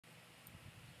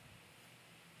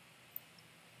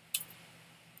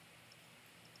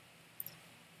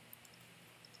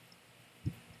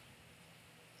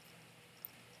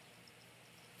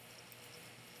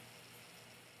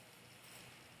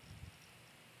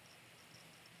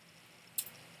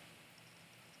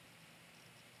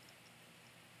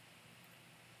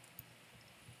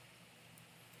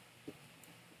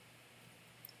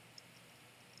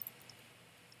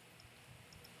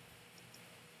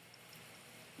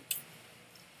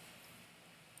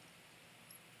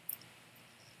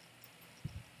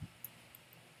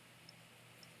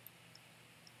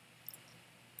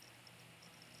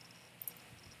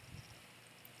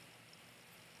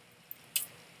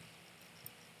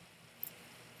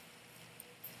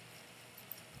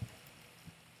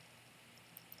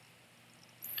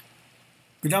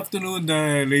Good afternoon,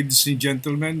 ladies and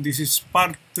gentlemen. This is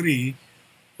part 3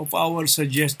 of our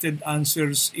suggested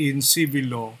answers in civil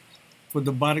law for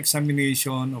the bar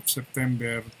examination of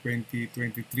September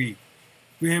 2023.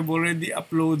 We have already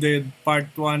uploaded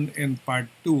part 1 and part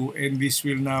 2, and this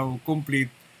will now complete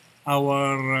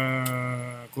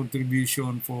our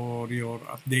contribution for your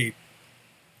update.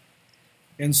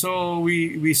 And so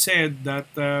we said that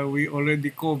we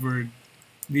already covered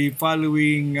the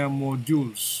following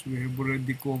modules. We have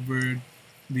already covered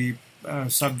the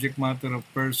subject matter of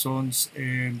persons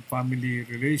and family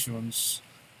relations.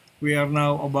 We are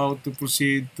now about to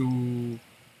proceed to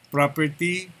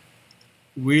property,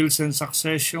 wills and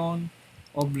succession,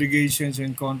 obligations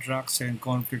and contracts, and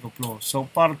conflict of law.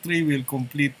 So part 3 will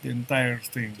complete the entire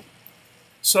thing.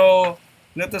 So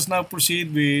let us now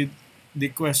proceed with the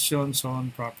questions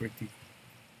on property.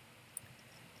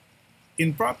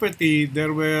 In property,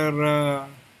 there were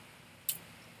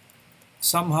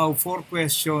somehow 4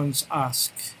 questions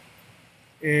asked,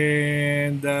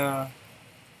 and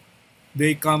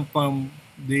they come from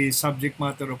the subject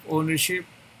matter of ownership,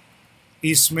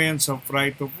 easements of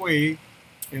right of way,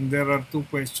 and there are 2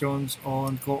 questions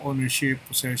on co-ownership,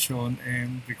 possession,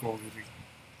 and recovery.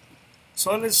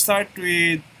 So let's start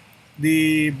with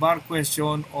the bar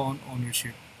question on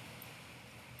ownership.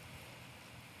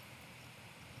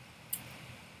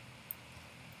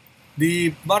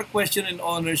 The bar question in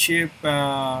ownership,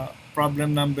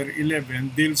 problem number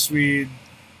 11, deals with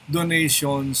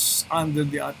donations under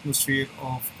the atmosphere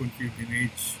of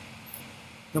concubinage.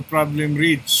 The problem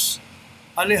reads,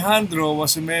 Alejandro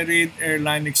was a married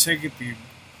airline executive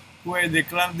who had a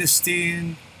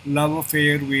clandestine love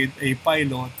affair with a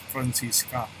pilot,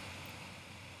 Francisca.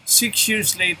 6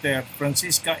 years later,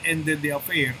 Francisca ended the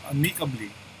affair amicably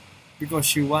because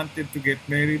she wanted to get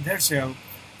married herself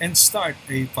and start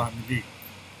a family.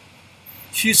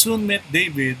 She soon met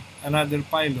David, another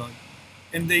pilot,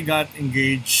 and they got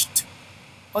engaged.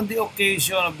 On the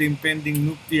occasion of the impending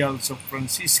nuptials of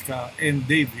Francisca and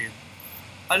David,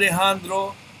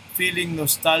 Alejandro, feeling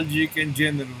nostalgic and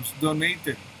generous,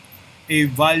 donated a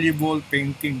valuable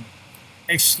painting,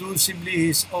 exclusively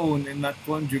his own and not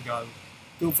conjugal,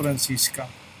 to Francisca.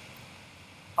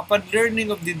 Upon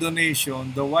learning of the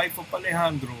donation, the wife of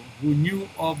Alejandro, who knew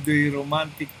of the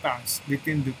romantic past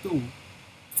between the two,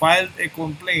 filed a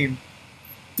complaint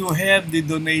to have the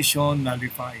donation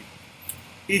nullified.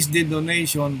 Is the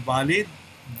donation valid,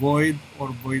 void, or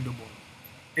voidable?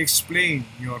 Explain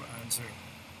your answer.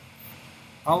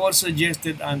 Our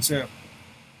suggested answer: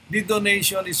 the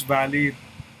donation is valid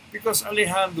because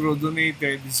Alejandro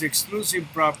donated his exclusive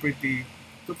property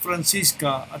to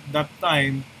Francisca at that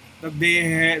time that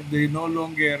they no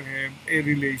longer have a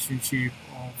relationship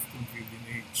of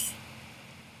concubinage.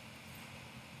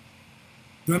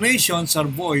 Donations are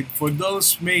void for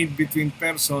those made between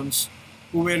persons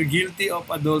who were guilty of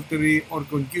adultery or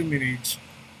concubinage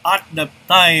at the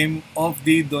time of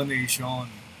the donation.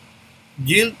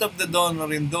 Guilt of the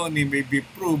donor and donee may be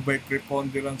proved by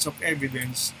preponderance of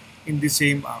evidence in the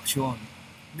same action.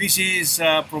 This is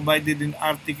provided in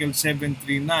Article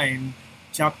 739,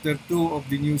 Chapter 2 of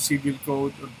the New Civil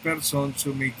Code of persons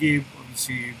who may give or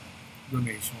receive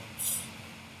donations.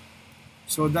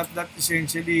 So that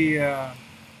essentially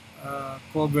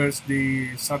covers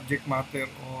the subject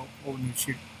matter of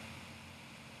ownership.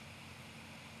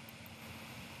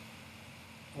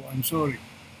 Oh, I'm sorry.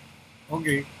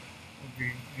 Okay,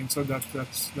 and so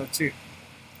that's it.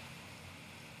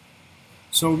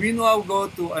 So we now go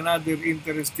to another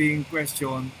interesting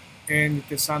question, and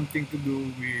it has something to do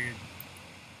with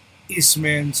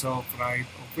easements of right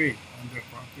of way under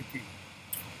property.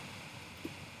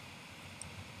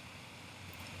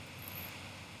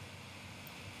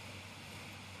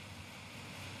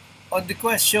 On the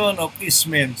question of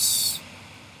easements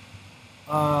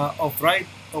of right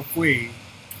of way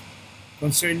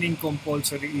concerning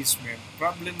compulsory easement,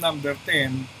 problem number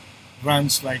 10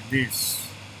 runs like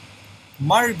this.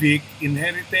 Marvick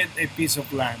inherited a piece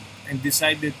of land and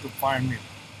decided to farm it.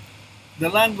 The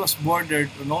land was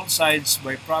bordered on all sides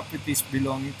by properties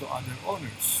belonging to other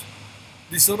owners.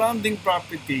 The surrounding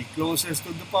property closest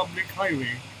to the public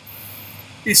highway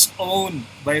is owned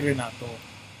by Renato.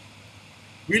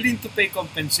 Willing to pay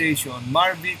compensation,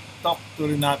 Marvick talked to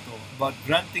Renato about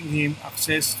granting him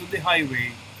access to the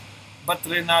highway, but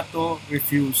Renato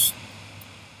refused.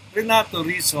 Renato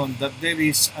reasoned that there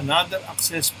is another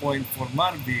access point for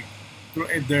Marvick through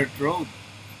a dirt road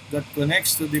that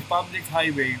connects to the public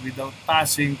highway without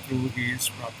passing through his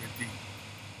property.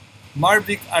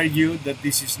 Marvick argued that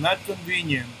this is not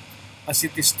convenient as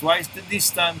it is twice the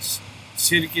distance,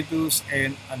 circuitous,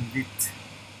 and unlit.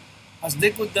 As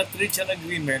they could not reach an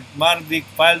agreement, Marvick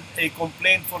filed a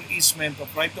complaint for easement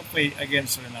of right-of-way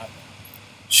against Renato.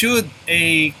 Should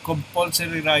a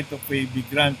compulsory right-of-way be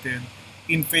granted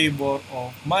in favor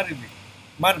of Marvick?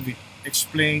 Marvick,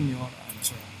 explain your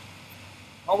answer.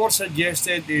 Our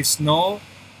suggested is no.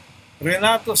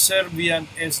 Renato Servian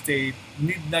Estate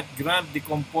need not grant the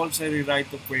compulsory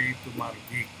right-of-way to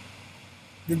Marvick.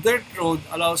 The dirt road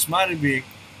allows Marvick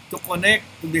to connect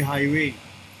to the highway.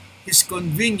 His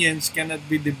convenience cannot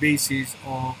be the basis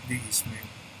of the easement.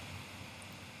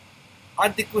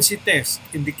 Adequacy test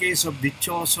in the case of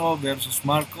Dichoso versus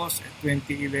Marcos, a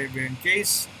 2011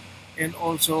 case, and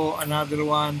also another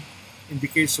one in the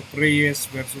case of Reyes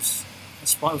versus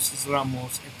Espouses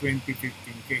Ramos, a 2015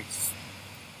 case.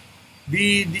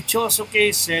 The Dichoso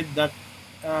case said that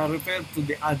referred to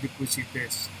the adequacy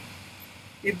test.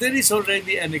 If there is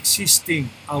already an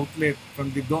existing outlet from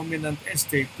the dominant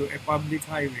estate to a public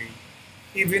highway,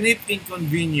 even if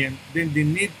inconvenient, then the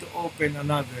need to open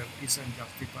another is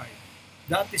unjustified.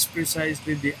 That is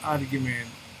precisely the argument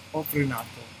of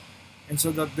Renato. And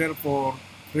so that therefore,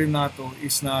 Renato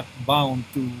is not bound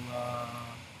to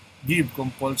give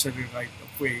compulsory right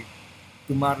of way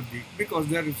to Marvick because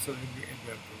there is already a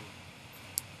dirt road.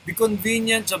 The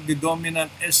convenience of the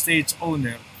dominant estate's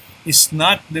owner is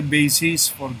not the basis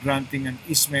for granting an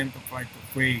easement of right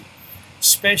of way,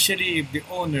 especially if the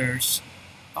owner's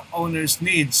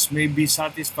needs may be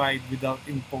satisfied without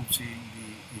imposing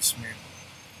the easement.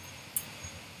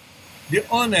 The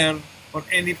owner or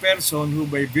any person who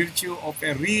by virtue of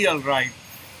a real right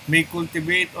may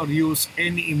cultivate or use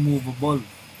any immovable,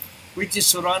 which is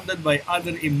surrounded by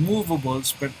other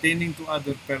immovables pertaining to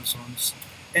other persons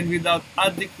and without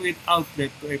adequate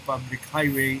outlet to a public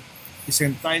highway, is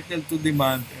entitled to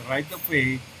demand a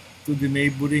right-of-way to the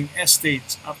neighboring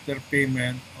estates after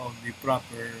payment of the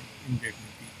proper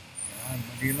indemnity. Yan,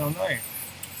 malinaw na eh.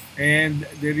 And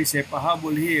there is a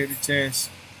pahabol here. It says,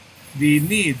 the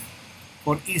need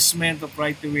for easement of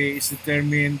right-of-way is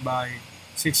determined by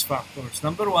 6 factors.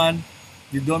 Number 1,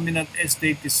 the dominant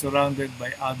estate is surrounded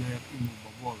by other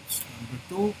immovables. Number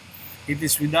 2, it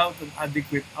is without an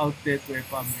adequate outlet to a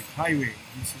public highway.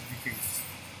 This is the case.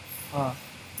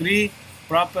 3,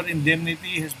 proper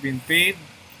indemnity has been paid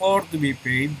or to be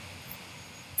paid.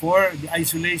 4, the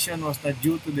isolation was not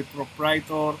due to the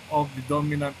proprietor of the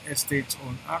dominant estate's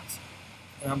own acts.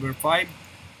 Number 5,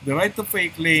 the right-of-way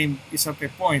claim is at a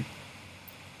point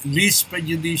least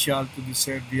prejudicial to the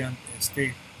servient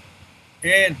estate.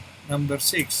 And number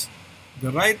 6,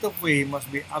 the right-of-way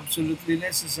must be absolutely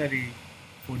necessary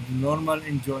for the normal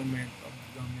enjoyment of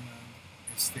the dominant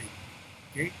estate.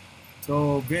 Okay?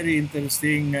 So, very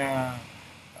interesting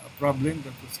problem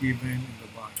that was given in the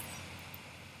bar.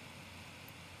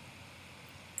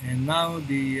 And now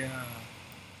the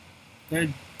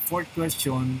fourth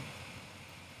question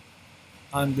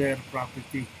under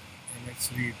property. And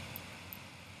let's read.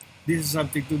 This is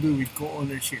something to do with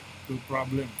co-ownership, 2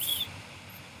 problems.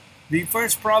 The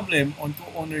first problem on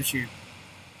co-ownership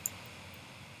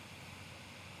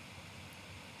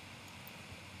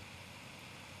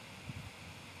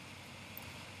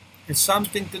has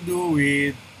something to do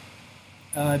with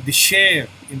the share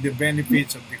in the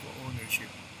benefits of the co-ownership.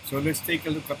 So let's take a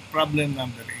look at problem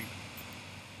number 8.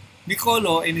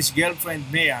 Nicolo and his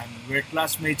girlfriend Mayan were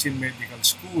classmates in medical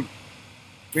school.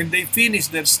 When they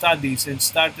finished their studies and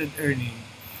started earning,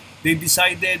 they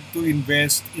decided to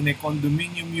invest in a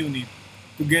condominium unit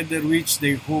together which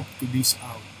they hoped to lease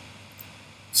out.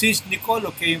 Since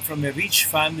Nicolo came from a rich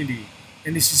family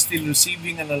and is still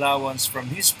receiving an allowance from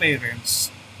his parents,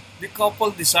 the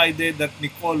couple decided that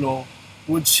Nicolo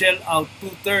would shell out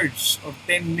 2/3 or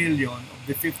 10 million of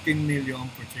the 15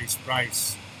 million purchase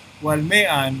price, while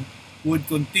Mayan would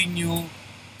contribute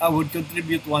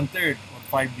 1/3 or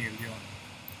 5 million.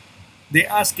 They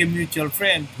asked a mutual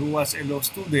friend who was a law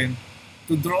student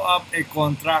to draw up a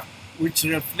contract which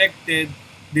reflected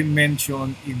the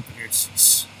mentioned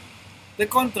interests. The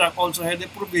contract also had a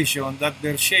provision that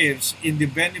their shares in the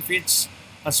benefits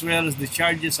as well as the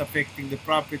charges affecting the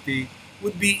property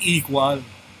would be equal.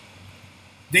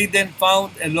 They then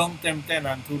found a long-term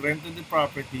tenant who rented the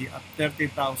property at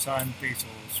 30,000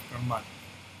 pesos per month.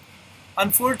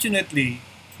 Unfortunately,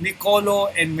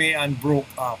 Nicolo and Mayan broke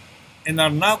up and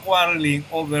are now quarreling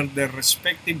over their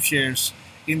respective shares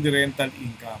in the rental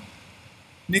income.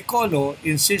 Nicolo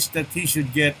insists that he should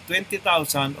get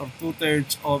 20,000 or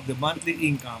 2/3 of the monthly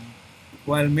income,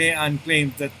 while Mayan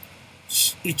claims that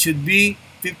it should be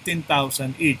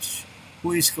 15,000 each.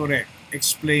 Who is correct?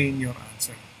 Explain your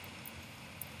answer.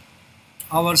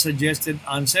 Our suggested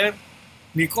answer,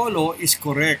 Nicolo is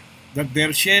correct that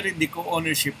their share in the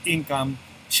co-ownership income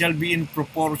shall be in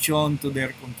proportion to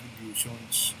their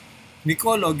contributions.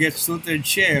 Nicolo gets 2/3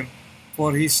 share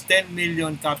for his 10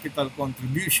 million capital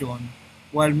contribution,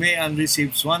 while Mayan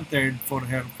receives 1/3 for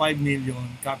her 5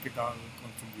 million capital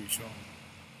contribution.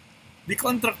 The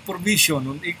contract provision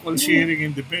on equal sharing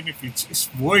in the benefits is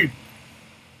void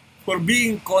for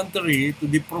being contrary to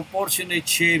the proportionate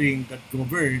sharing that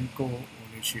govern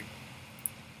co-ownership.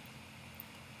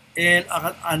 And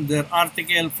under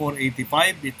Article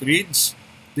 485, it reads,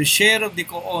 the share of the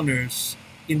co-owners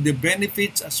in the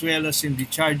benefits as well as in the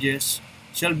charges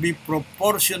shall be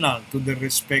proportional to their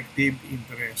respective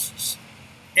interests.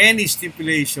 Any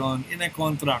stipulation in a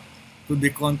contract to the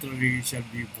contrary shall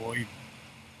be void.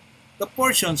 The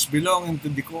portions belonging to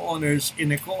the co-owners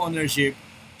in a co-ownership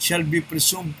shall be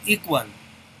presumed equal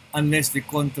unless the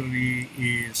contrary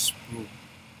is proved.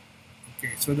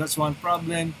 Okay, so that's one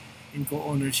problem in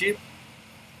co-ownership.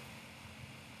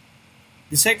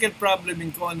 The second problem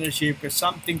in co-ownership has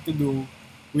something to do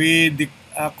with the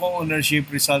co-ownership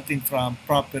resulting from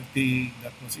property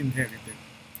that was inherited.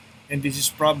 And this is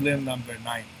problem number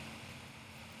 9.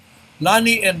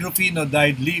 Lani and Rufino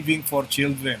died leaving 4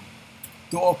 children,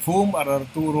 2 of whom are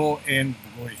Arturo and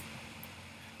Bugoy.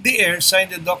 The heirs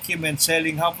signed a document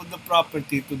selling half of the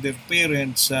property to their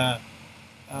parents,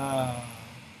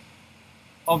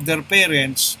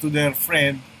 to their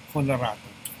friend Honorato.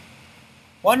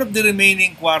 One of the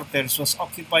remaining quarters was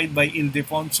occupied by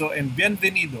Ildefonso and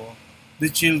Bienvenido, the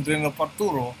children of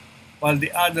Arturo, while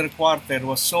the other quarter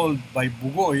was sold by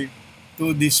Bugoy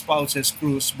to the spouses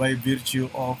Cruz by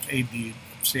virtue of a deed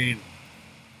of sale.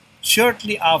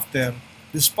 Shortly after,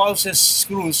 the spouses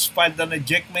Cruz filed an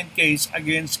ejectment case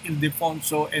against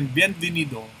Ildefonso and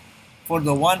Bienvenido for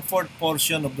the 1/4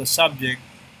 portion of the subject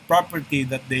property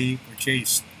that they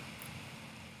purchased.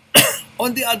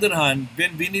 On the other hand,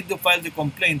 Bienvenido filed a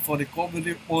complaint for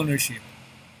recovery of ownership,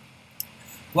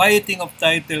 quieting of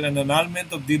title, and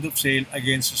annulment of deed of sale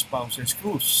against the spouses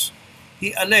Cruz. He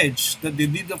alleged that the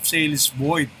deed of sale is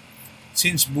void,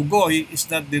 since Bugoy is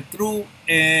not the true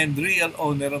and real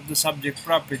owner of the subject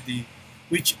property,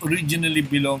 which originally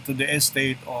belonged to the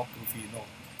estate of Rufino.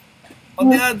 On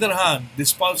the other hand, the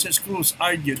spouses Cruz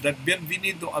argued that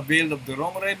Bienvenido availed of the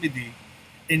wrong remedy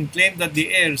and claimed that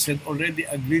the heirs had already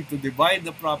agreed to divide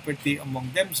the property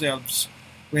among themselves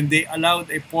when they allowed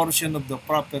a portion of the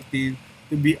property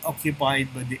to be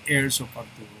occupied by the heirs of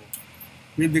Arturo.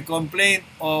 Will the complaint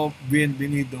of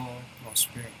Bienvenido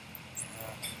prosper?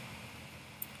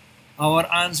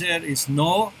 Our answer is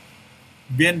no.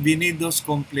 Bienvenido's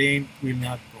complaint will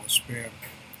not prosper.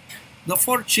 The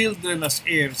 4 children as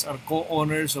heirs are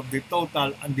co-owners of the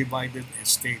total undivided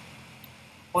estate.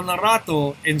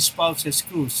 Honorato and spouses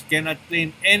Cruz cannot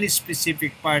claim any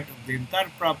specific part of the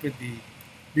entire property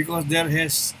because there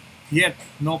has yet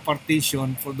no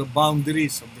partition for the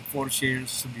boundaries of the 4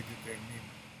 shares to be determined.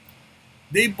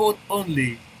 They vote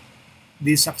only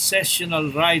the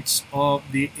successional rights of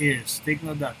the heirs. Take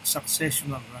note that,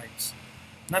 successional rights.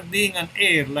 Not being an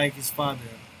heir like his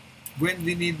father,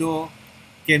 Bienvenido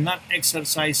cannot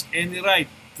exercise any right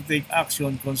to take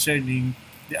action concerning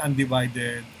the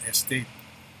undivided estate.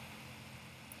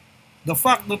 The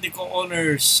fact that the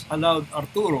co-owners allowed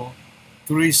Arturo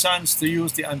through his sons to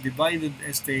use the undivided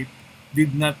estate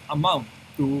did not amount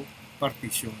to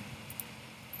partition.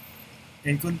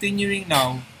 And continuing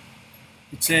now,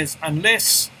 it says,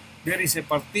 unless there is a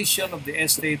partition of the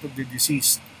estate of the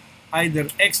deceased, either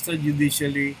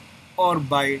extrajudicially or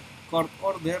by court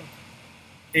order,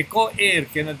 a co-heir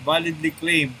cannot validly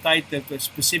claim title to a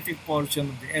specific portion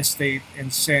of the estate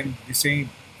and send the same.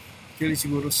 Actually,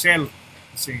 siguro sell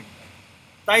the same.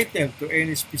 Title to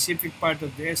any specific part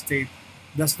of the estate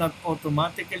does not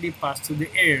automatically pass to the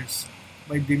heirs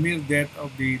by the mere death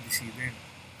of the decedent.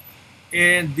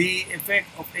 And the effect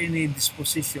of any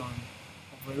disposition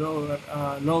of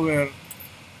a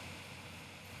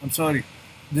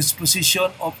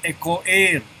disposition of a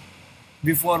co-heir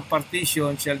before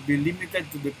partition shall be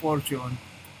limited to the portion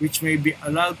which may be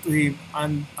allowed to him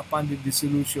and upon the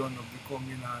dissolution of the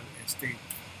communal estate.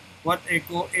 What a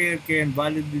co-heir can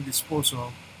validly dispose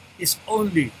of is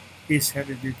only his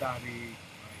hereditary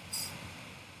rights.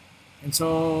 And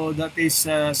so that is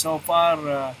so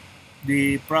far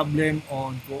the problem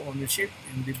on co-ownership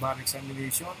in the bar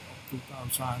examination of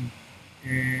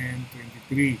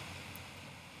 2023.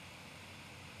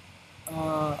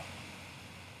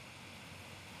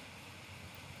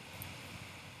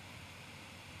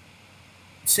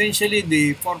 Essentially,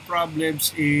 the 4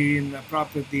 problems in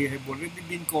property have already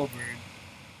been covered.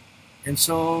 And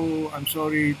so, I'm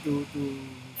sorry to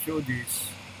show this.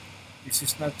 This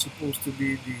is not supposed to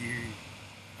be the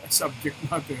subject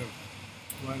matter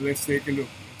Well, let's take a look.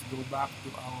 Let's go back to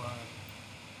our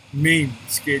main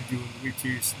schedule, which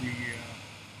is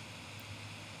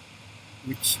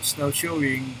now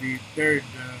showing the third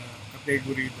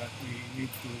category that we need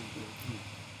to go through: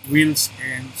 wills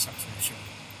and succession.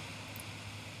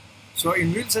 So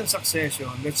in wills and succession,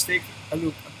 let's take a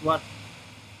look at what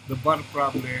the bar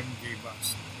problem gave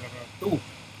us. There are two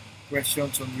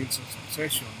questions on wills and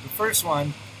succession. The first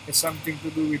one has something to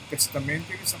do with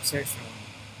testamentary succession,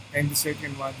 and the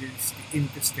second one is the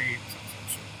intestate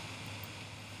succession.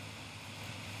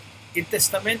 In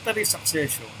testamentary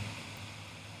succession,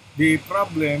 the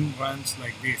problem runs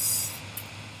like this.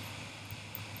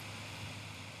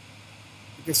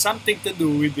 It has something to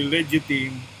do with the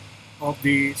legitim of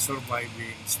the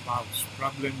surviving spouse.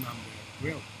 Problem number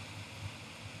 12.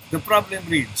 The problem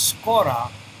reads, Cora,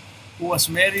 who was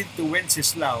married to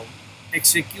Wenceslao,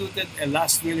 executed a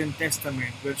last will and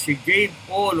testament where she gave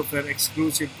all of her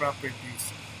exclusive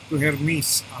properties to her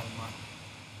niece, Alma.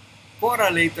 Cora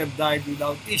later died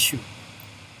without issue.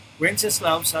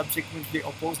 Wenceslao subsequently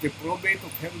opposed the probate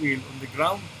of her will on the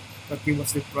ground that he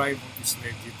was deprived of his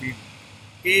legitim.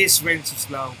 Is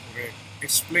Wenceslao correct?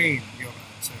 Explain your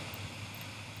answer.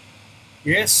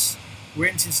 Yes,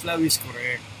 Wenceslao is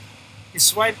correct.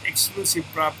 His wife's exclusive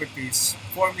properties,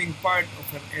 forming part of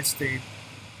her estate,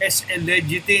 as a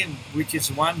legitim, which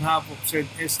is one half of said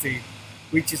estate,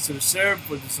 which is reserved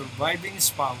for the surviving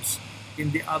spouse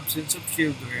in the absence of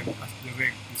children as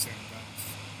direct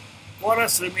descendants.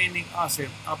 Cora's remaining asset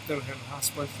after her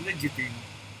husband's legitim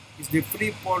is the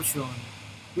free portion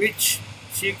which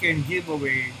she can give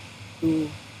away to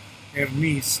her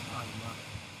niece Alma.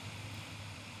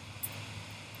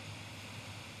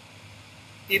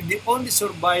 If the only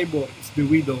survivor is the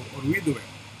widow or widower,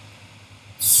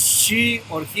 she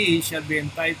or he shall be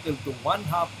entitled to one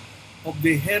half of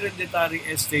the hereditary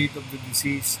estate of the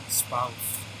deceased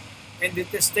spouse, and the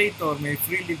testator may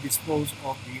freely dispose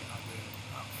of the other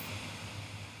half.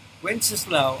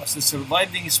 Wenceslao, as the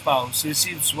surviving spouse,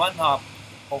 receives one half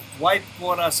of wife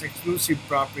Cora's exclusive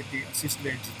property as his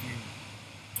legitim.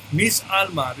 Miss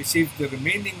Alma receives the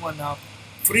remaining one half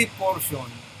free portion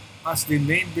as the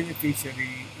named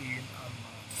beneficiary in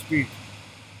Alma's will,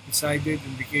 decided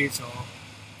in the case of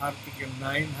Article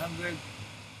 900,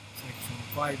 Section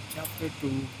 5, Chapter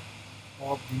 2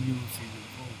 of the new Civil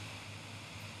Code.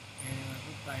 And at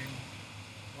the time,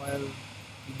 while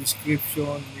the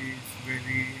description is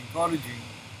very encouraging,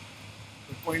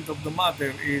 the point of the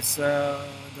matter is that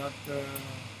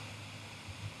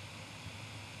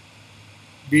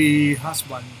the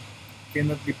husband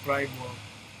cannot deprive of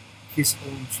his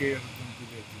own share of the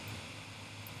legitim.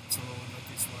 So that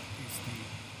is what is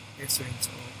the essence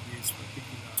of this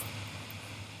particular.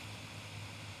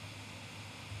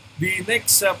 The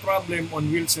next problem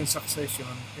on wills and succession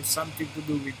has something to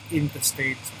do with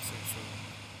intestate succession.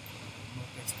 No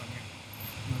testament,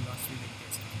 no last will and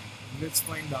testament. And let's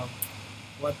find out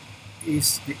what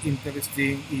is the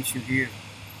interesting issue here.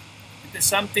 It has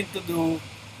something to do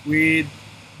with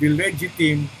the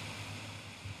legitim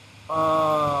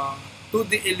to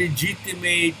the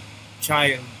illegitimate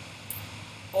child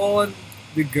on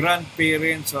the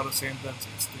grandparents or ascendants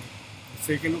estate. Let's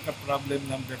take a look at problem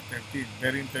number 13.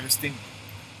 Very interesting.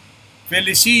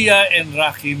 Felicia and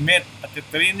Rocky met at a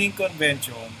training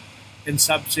convention and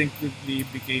subsequently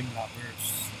became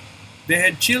lovers. They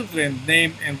had children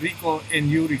named Enrico and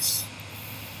Euris.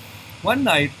 One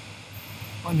night,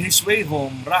 on his way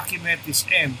home, Rocky met his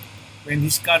aunt when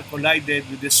his car collided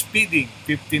with a speeding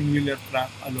 15-wheeler truck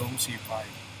along C5.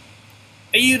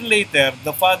 A year later,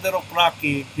 the father of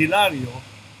Rocky, Hilario,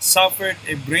 suffered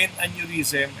a brain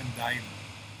aneurysm and died.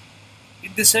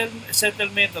 In the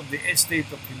settlement of the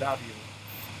estate of Hilario,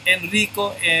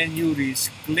 Enrico and Euris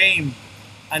claimed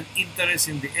an interest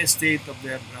in the estate of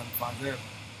their grandfather.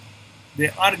 They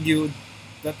argued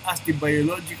that as the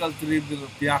biological children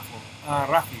of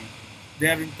Rocky, they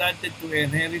are entitled to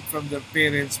inherit from their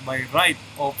parents by right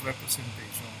of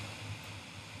representation.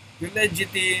 The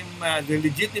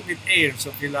legitimate heirs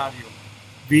of Hilario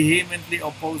vehemently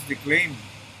opposed the claim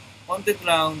on the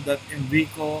ground that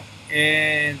Enrico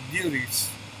and Euris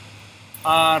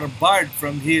are barred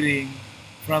from hearing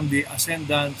from the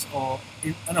ascendants of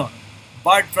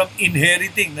barred from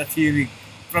inheriting, not hearing,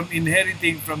 from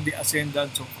inheriting from the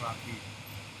ascendants of Rocky.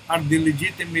 Are the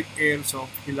legitimate heirs of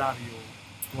Hilario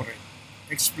correct?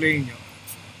 Explain your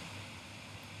answer.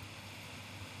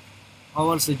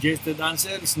 Our suggested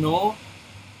answer is no.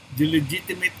 The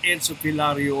legitimate heirs of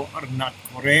Hilario are not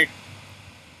correct.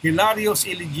 Hilario's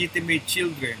illegitimate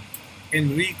children,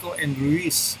 Enrico and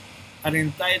Ruiz, are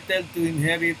entitled to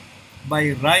inherit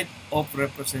by right of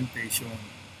representation.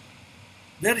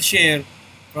 their share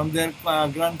from their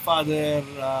grandfather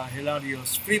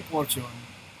Hilario's free portion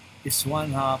is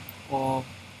one half of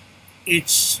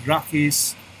each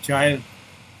Rocky's child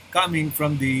coming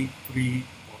from the free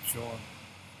portion.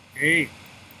 Okay.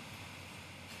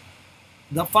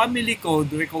 The family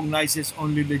code recognizes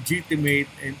only legitimate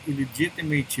and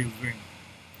illegitimate children.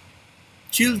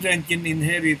 Children can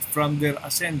inherit from their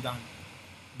ascendant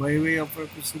by way of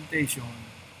representation,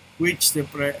 which their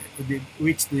parent,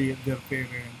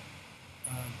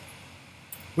 uh,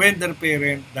 when their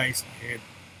parent dies ahead.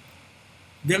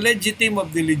 The legitimate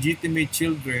of the legitimate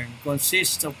children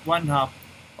consists of one half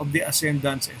of the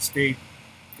ascendant's estate,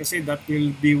 kasi that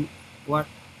will be what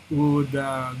would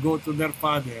go to their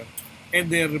father, and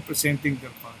they're representing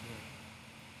their father.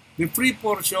 The free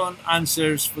portion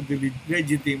answers for the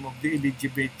legitimate of the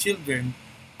illegitimate children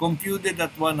computed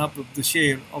at one half of the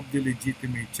share of the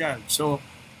legitimate child. So,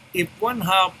 if one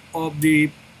half of the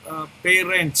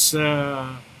parents'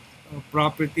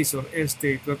 properties or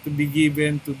estate were to be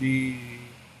given to the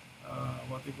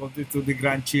to the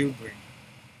grandchildren,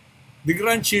 the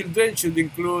grandchildren should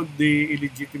include the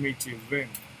illegitimate children.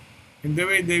 And the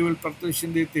way they will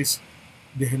partition it is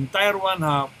the entire one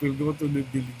half will go to the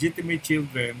legitimate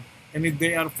children, and if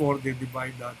they are 4, they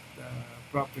divide that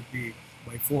property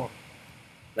by 4.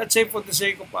 Let's say for the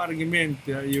sake of argument,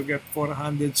 you get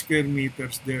 400 square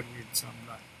meters there with some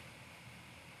land.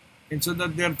 And so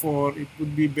that therefore, it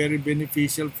would be very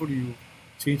beneficial for you,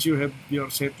 since you're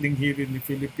settling here in the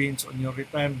Philippines on your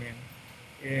retirement,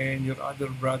 and your other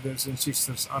brothers and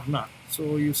sisters are not.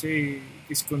 So you say, it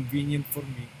is convenient for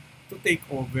me to take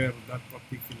over that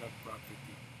particular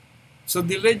property. So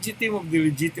the legitimate of the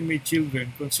legitimate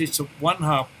children consists of one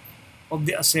half of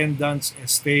the ascendant's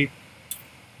estate.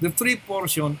 The free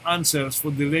portion answers for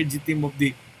the legitimate of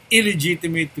the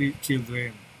illegitimate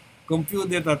children,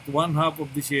 computed at one half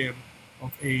of the share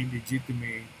of a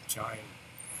legitimate child.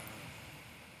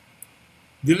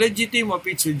 The legitimate of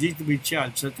each legitimate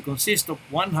child shall consist of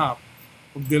one half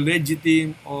of the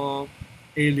legitimate of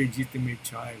a legitimate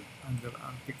child under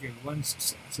Article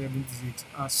 176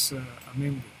 as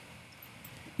amended.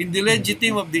 In the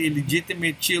legitimate of the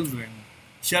illegitimate children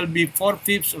shall be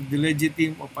 4/5 of the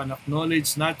legitimate of an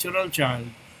acknowledged natural child,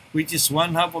 which is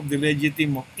one half of the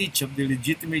legitimate of each of the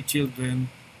legitimate children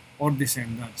or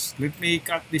descendants. Let me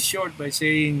cut this short by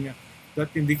saying that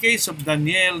in the case of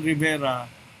Daniel Rivera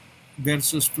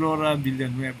versus Flora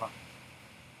Villanueva,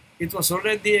 it was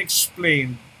already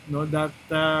explained that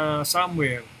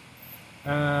somewhere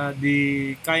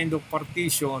the kind of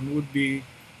partition would be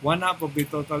one half of the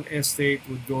total estate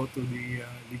would go to the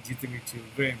legitimate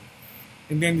children.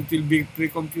 And then it will be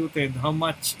pre-computed how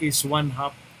much is one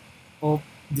half of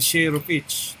the share of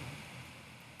each.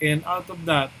 And out of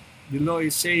that, the law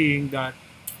is saying that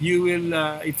you will,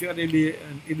 if you're really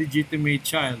an illegitimate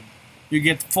child, you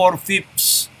get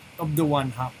 4/5 of the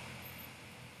one half.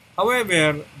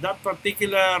 However, that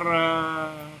particular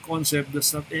concept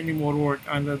does not anymore work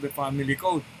under the family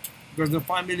code, because the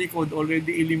family code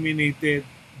already eliminated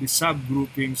the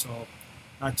subgroupings of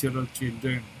natural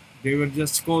children. They were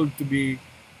just called to be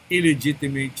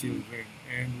illegitimate children,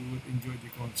 and we would enjoy the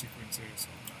consequences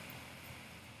of that.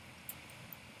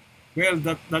 Well,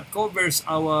 that covers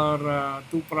our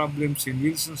two problems in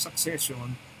wills and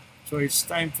succession. So it's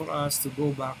time for us to go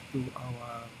back to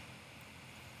our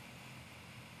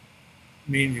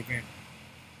main event.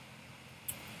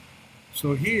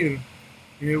 So here,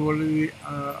 we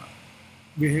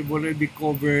have already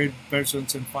covered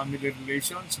persons and family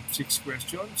relations of 6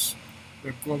 questions. We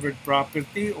have covered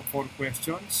property of 4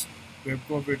 questions. We have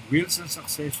covered wills and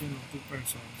succession of 2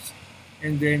 persons.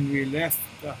 And then we left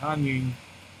hanging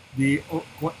the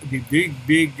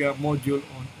big module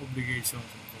on obligations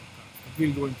and contracts. But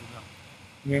we'll go into that.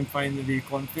 And then finally,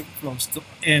 conflict flows to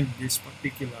end this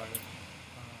particular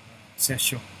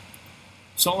session.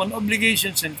 So on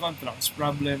obligations and contracts,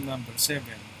 problem number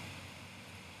 7,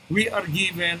 we are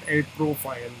given a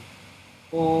profile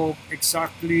of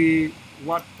exactly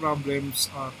what problems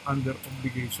are under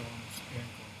obligations and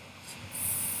contracts.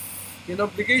 In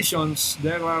obligations,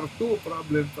 there are 2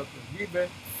 problems that are given.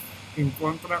 In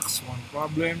contracts, 1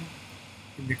 problem.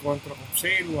 In the contract of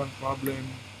sale, 1 problem.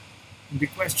 In the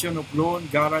question of loan,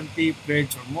 guarantee,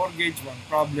 pledge, or mortgage, 1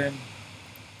 problem.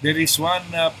 There is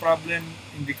 1 problem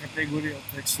in the category of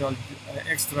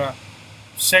extra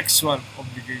sexual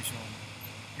obligation.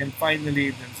 And finally,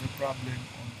 there's a problem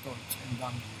on torts and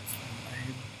damages.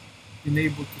 And I've been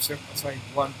able to set aside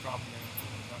 1 problem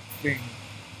for that thing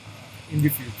in the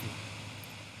future.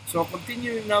 So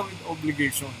continuing now with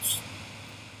obligations.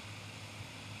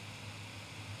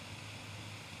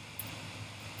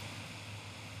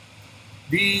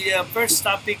 The first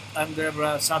topic under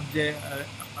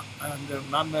under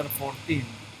number 14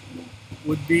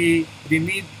 would be the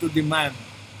need to demand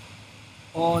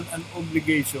on an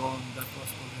obligation that was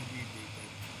already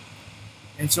dated.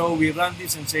 And so we run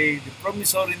this and say the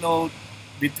promissory note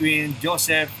between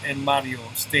Joseph and Mario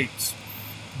states,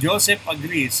 Joseph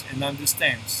agrees and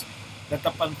understands that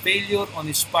upon failure on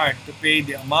his part to pay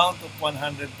the amount of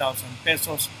 100,000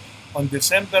 pesos on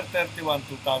December 31,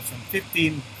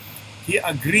 2015, he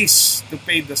agrees to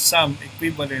pay the sum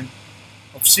equivalent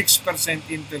of 6%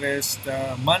 interest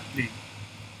monthly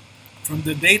from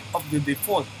the date of the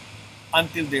default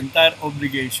until the entire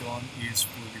obligation is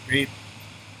fully paid.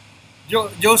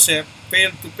 Joseph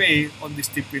failed to pay on the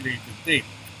stipulated date.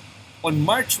 On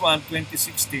March 1,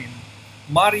 2016,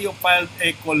 Mario filed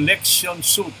a collection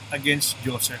suit against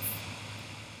Joseph.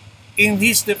 In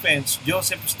his defense,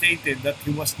 Joseph stated that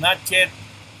he was not yet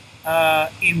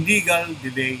in legal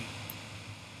delay,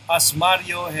 as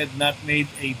Mario had not made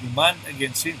a demand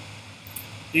against him.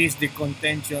 Is the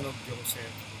contention of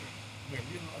Joseph. Well,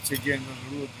 as a general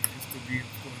rule, it has to be, of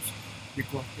course, the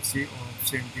courtesy of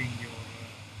sending your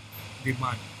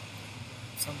demand.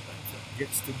 Sometimes it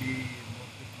gets to be more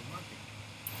diplomatic.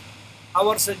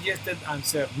 Our suggested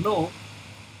answer, no.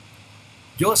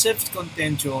 Joseph's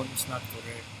contention is not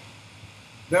correct.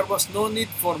 There was no need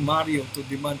for Mario to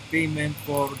demand payment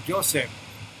for Joseph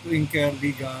to incur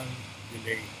legal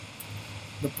delay.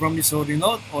 The promissory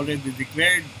note already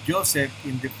declared Joseph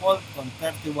in default on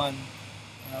 31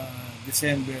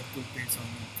 December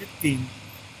 2015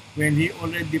 when he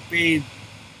already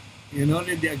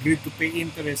agreed to pay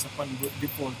interest upon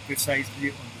default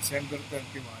precisely on December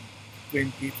 31,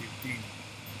 2015.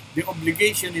 The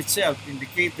obligation itself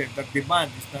indicated that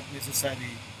demand is not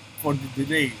necessary for the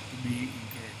delay to be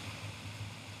incurred.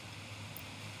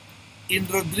 In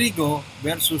Rodrigo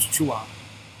versus Chua,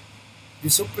 the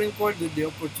Supreme Court had the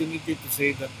opportunity to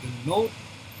say that the note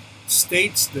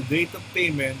states the date of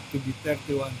payment to be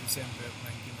 31 December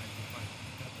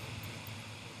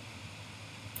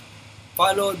 1995,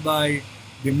 followed by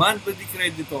demand by the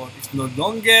creditor is no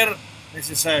longer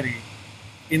necessary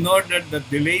in order that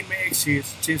delay may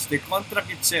exist since the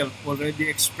contract itself already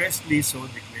expressly so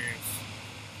declares.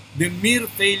 The mere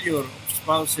failure of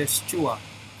spouses Chua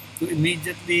to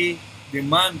immediately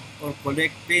demand or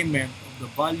collect payment of the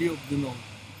value of the note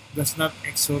does not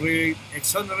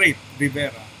exonerate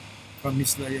Rivera from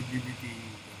his liability.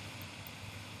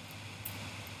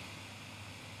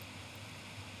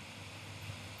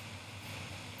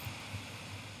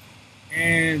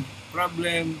 And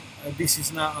this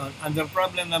is now under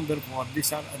problem number 4.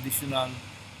 These are additional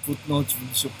footnotes from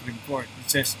the Supreme Court.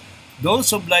 It says,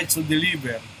 those obliged to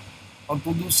deliver or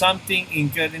to do something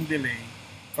incurred in delay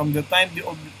from the time the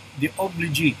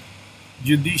obligee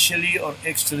judicially or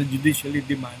extrajudicially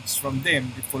demands from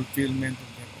them the fulfillment of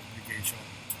their obligation.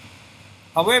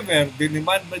 However, the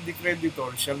demand by the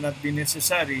creditor shall not be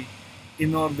necessary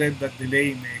in order that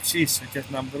delay may exist, such as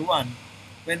number 1,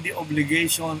 when the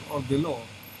obligation or the law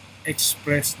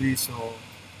expressly so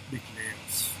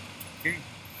declares. Okay?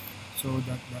 So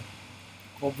that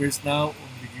covers now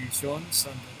obligations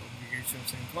under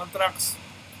obligations and contracts.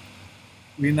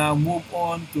 We now move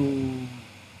on to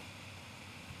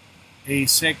a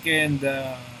second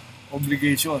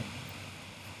obligation,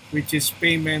 which is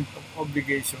payment of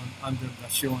obligation under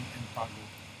dación and pago.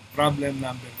 Problem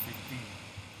number 15.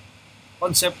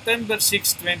 On September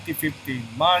 6, 2015,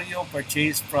 Mario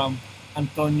purchased from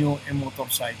Antonio a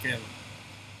motorcycle,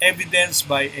 evidenced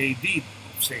by a deed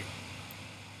of sale.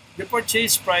 The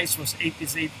purchase price was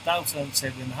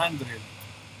 88,700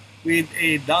 with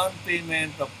a down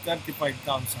payment of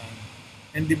 35,000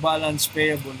 and the balance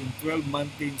payable in 12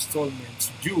 monthly installments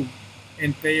due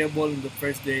and payable on the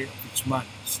first day of each month,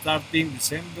 starting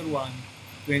December 1,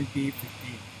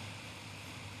 2015.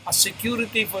 As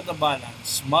security for the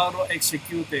balance, Mauro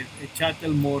executed a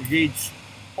chattel mortgage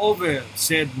over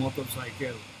said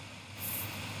motorcycle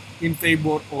in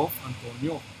favor of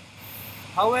Antonio.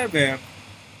 However,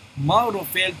 Mauro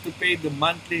failed to pay the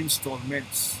monthly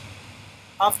installments.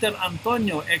 After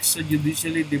Antonio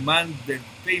extrajudicially demanded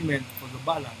payment for the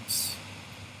balance,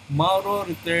 Mauro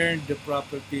returned the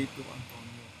property to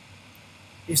Antonio.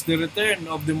 Is the return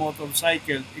of the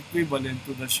motorcycle equivalent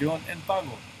to dación and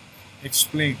pago?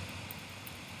 Explain.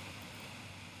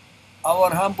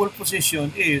 Our humble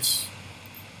position is,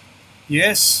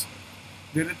 yes,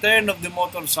 the return of the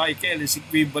motorcycle is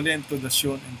equivalent to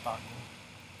dación and pago.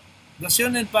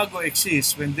 Dación and pago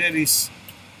exists when there is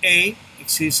A,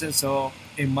 existence of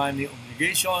a money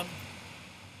obligation,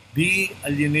 B,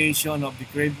 alienation of the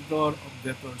creditor of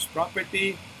debtor's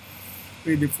property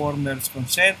with the former's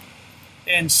consent,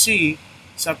 And C,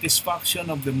 satisfaction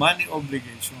of the money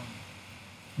obligation.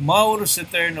 Mauro's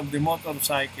return of the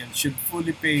motorcycle should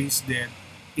fully pay his debt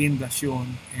in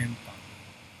dasyon and pago.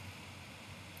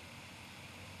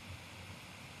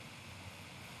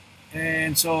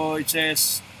 And so it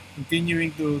says,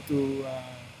 continuing to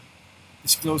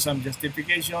disclose some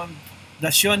justification,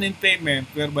 dasyon in payment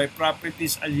whereby property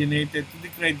is alienated to the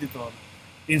creditor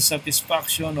in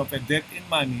satisfaction of a debt in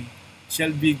money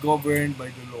shall be governed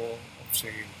by the law of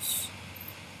sales.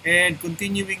 And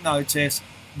continuing now, it says,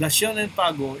 dasyon and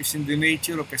pago is in the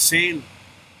nature of a sale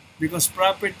because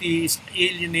property is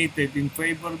alienated in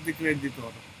favor of the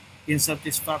creditor in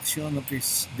satisfaction of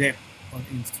his debt on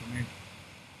instrument.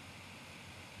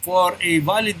 For a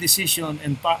valid decision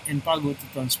and pago to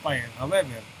transpire,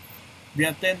 however, the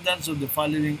attendance of the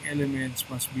following elements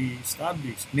must be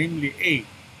established, namely A,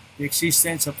 the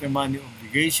existence of a money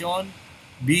obligation,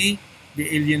 B,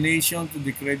 the alienation to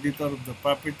the creditor of the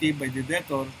property by the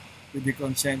debtor with the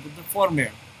consent of the former,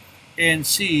 and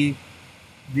C,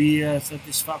 the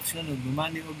satisfaction of the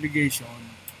money obligation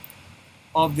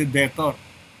of the debtor.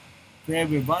 To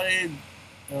have a valid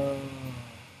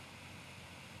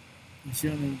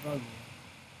dasyon and pago.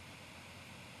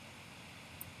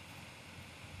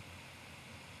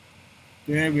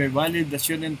 To have a valid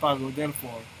dasyon and pago,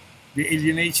 therefore, the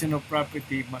alienation of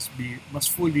property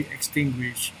must fully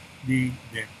extinguish the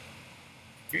debt.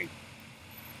 Okay?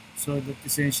 So that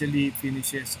essentially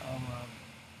finishes our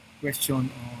question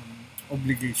on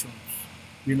obligations.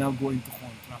 We now go into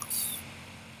contracts.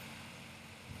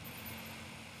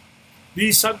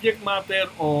 The subject matter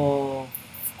of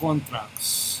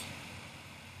contracts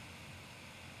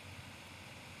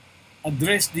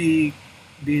address the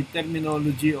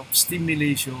terminology of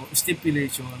stipulation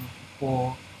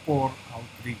for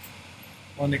outreach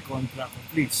on a contract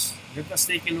of lease. Let us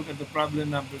take a look at the problem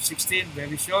number 16,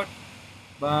 very short,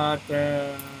 but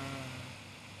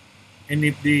and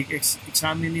if the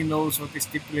examinee knows what is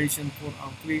stipulation for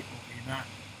outreach, okay na.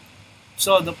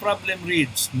 So the problem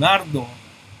reads, Nardo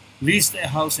leased a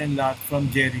house and lot from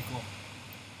Jericho.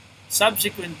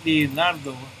 Subsequently,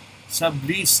 Nardo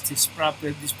subleased this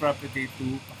property to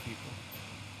Paquito.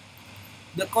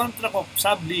 The contract of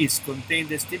sublease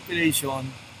contained a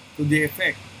stipulation to the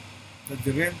effect that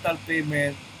the rental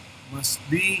payment must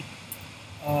be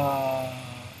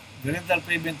the rental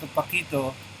payment to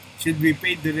Paquito should be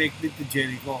paid directly to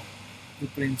Jericho, the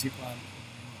principal.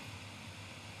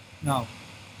 Now,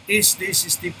 is this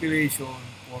stipulation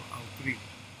for outreach?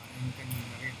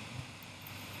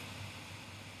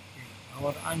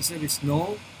 Our answer is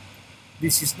no.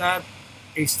 This is not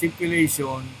a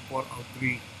stipulation for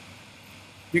outreach.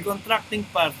 The contracting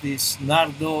parties,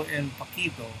 Nardo and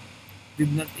Paquito,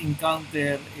 did not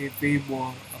encounter a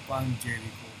favor upon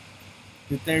Jericho,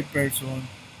 the third person,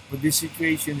 but this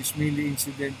situation is merely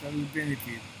incidental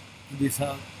benefit to the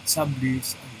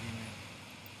sublease agreement.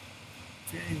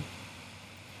 Okay.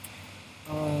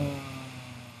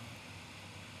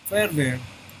 Further,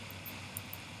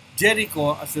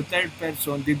 Jericho, as the third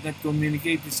person, did not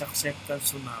communicate his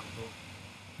acceptance to Nardo.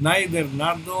 Neither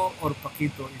Nardo or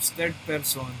Paquito is third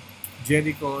person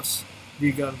Jericho's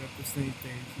legal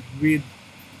representative with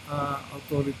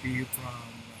authority from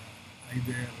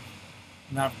either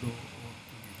Nardo or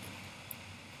Paquito.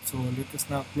 So let us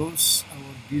now close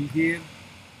our deal here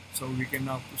so we can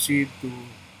now proceed to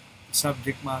the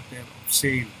subject matter of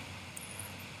sale.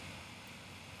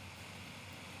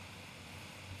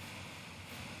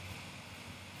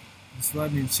 This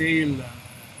one in sale,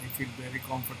 I feel very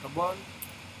comfortable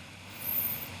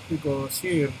because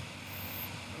here,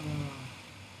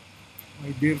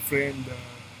 my dear friend,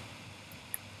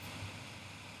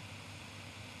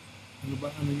 her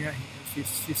name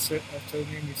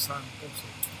is Santos.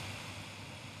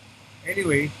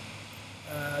 Anyway,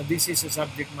 this is a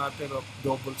subject matter of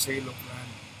double sale of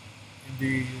land. And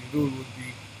the rule would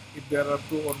be, if there are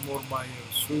two or more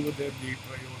buyers, who would have the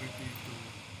priority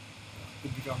to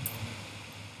become owner?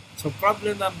 So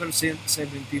problem number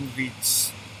 17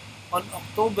 reads, on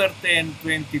October 10,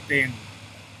 2010,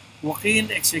 Joaquin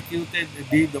executed a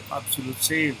deed of absolute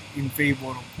sale in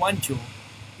favor of Juancho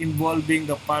involving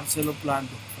the parcel of land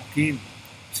of Joaquin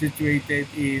situated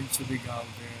in Surigao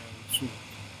del Sur.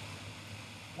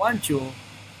 Juancho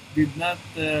did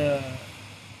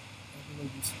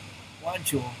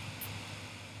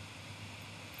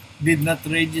not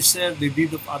register the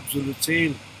deed of absolute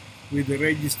sale with the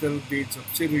register of deeds of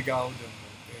Surigao del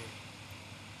Norte.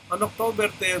 On October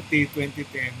 30,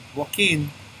 2010, Joaquin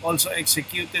also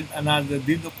executed another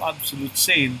deed of absolute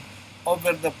sale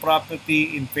over the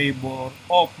property in favor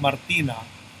of Martina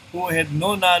who had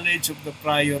no knowledge of the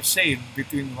prior sale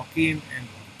between Joaquin and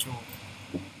Juancho.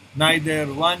 Neither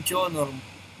Juancho nor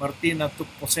Martina took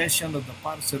possession of the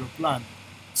parcel of land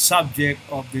subject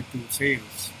of the two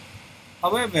sales.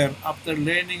 However, after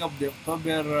learning of the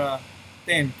October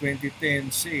 10,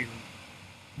 2010 sale,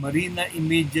 Marina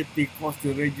immediately caused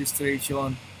the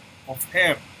registration of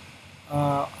her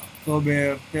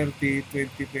October 30,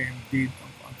 2010 deed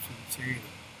of absolute sale.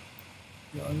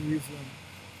 The only reason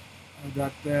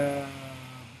that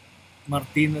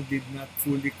Martina did not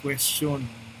fully question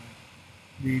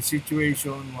the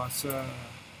situation was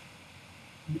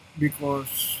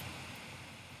because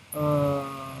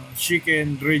she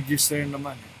can register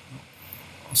naman.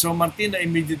 So Martina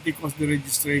immediately caused the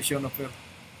registration of her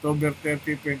October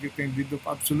 30, 2010 deed of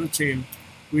absolute sale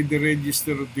with the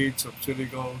register of deeds of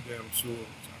Surigao del Sur.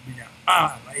 Sabi niya,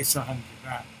 naisahan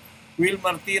kita. Will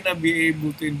Martina be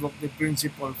able to invoke the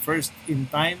principle first in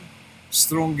time,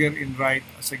 stronger in right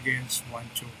as against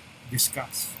Juancho?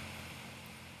 Discuss.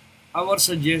 Our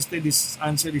suggested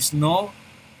answer is no.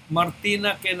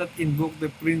 Martina cannot invoke the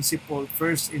principle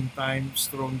first in time,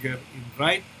 stronger in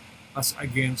right as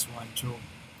against Juancho.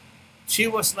 She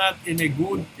was not in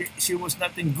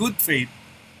good faith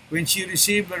when she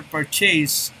received her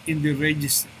purchase in the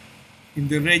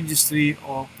registry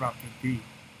of property.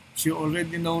 She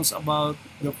already knows about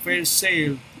the first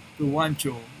sale to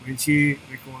Juancho when she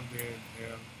recorded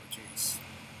her purchase.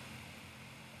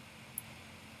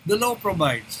 The law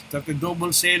provides that the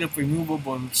double sale of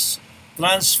removables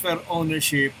transfer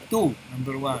ownership to,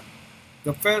 number one,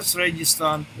 the first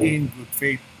registrant in good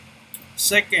faith.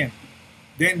 Second,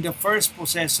 then the first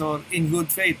possessor in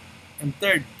good faith. And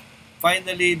third,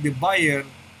 finally, the buyer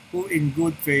who in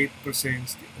good faith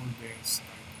presents the oldest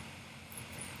title.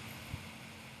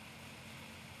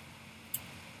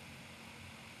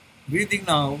 Reading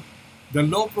now, the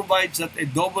law provides that a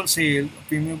double sale of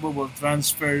removable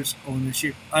transfers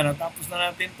ownership. Natapos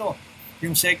na natin to.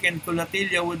 Yung second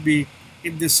colatilla would be,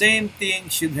 if the same thing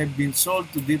should have been sold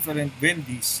to different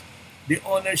vendees, the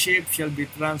ownership shall be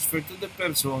transferred to the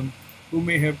person who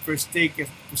may have first taken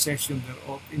possession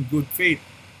thereof in good faith,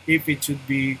 if it should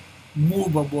be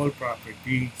movable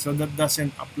property. So that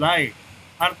doesn't apply.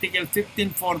 Article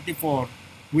 1544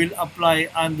 will apply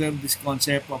under this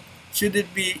concept of, should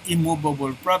it be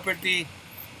immovable property,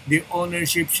 the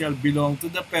ownership shall belong to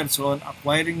the person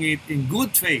acquiring it in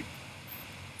good faith.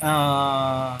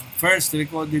 First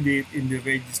recorded it in the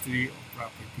registry of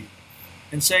property.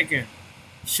 And second,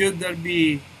 should there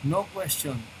be no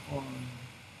question on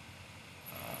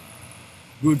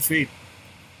good faith,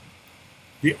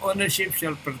 the ownership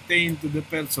shall pertain to the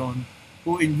person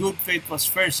who in good faith was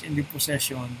first in the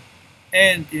possession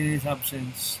and in his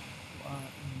absence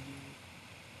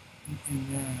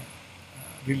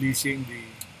releasing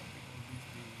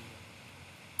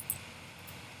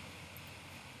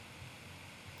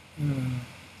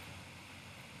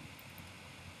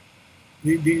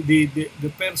the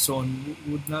person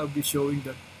would now be showing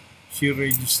that she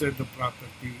registered the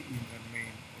property in her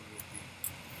name already.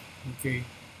 Okay.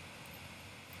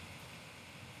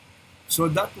 So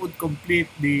that would complete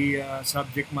the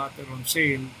subject matter on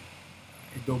sale,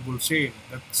 a double sale.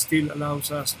 That still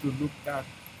allows us to look at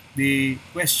the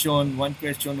question, one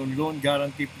question on loan,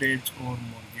 guarantee, pledge, or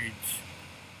mortgage.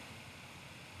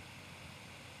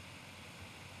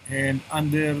 And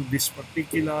under this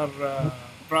particular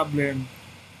problem,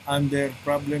 under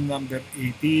problem number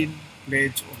 18,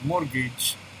 pledge or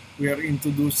mortgage, we are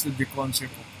introduced to the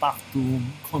concept of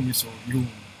pactum commissorium.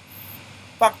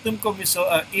 Pactum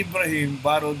commissorium, Ibrahim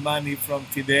borrowed money from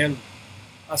Fidel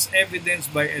as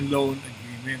evidenced by a loan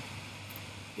agreement.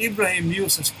 Ibrahim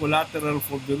used as collateral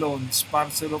for the loan his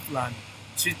parcel of land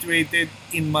situated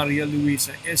in Maria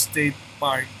Luisa Estate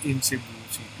Park in Cebu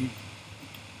City.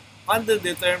 Under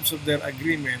the terms of their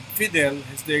agreement, Fidel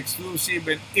has the exclusive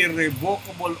and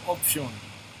irrevocable option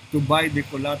to buy the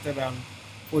collateral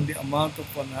for the amount of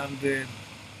 100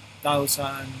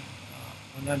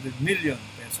 million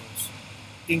pesos,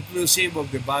 inclusive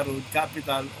of the borrowed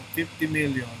capital of 50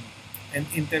 million and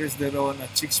interest thereon at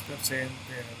 6% per annum.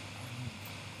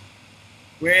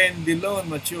 When the loan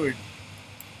matured,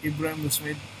 Ibrahim was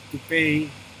made to pay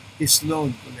his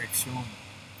loan collection.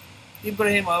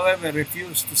 Ibrahim, however,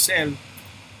 refused to sell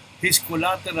his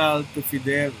collateral to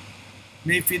Fidel.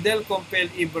 May Fidel compel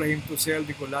Ibrahim to sell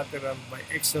the collateral by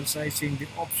exercising the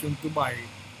option to buy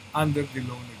under the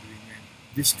loan agreement.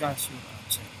 Discuss your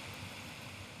answer.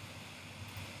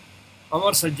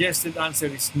 Our suggested answer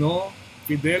is no.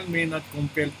 Fidel may not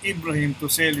compel Ibrahim to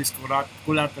sell his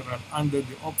collateral under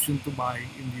the option to buy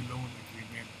in the loan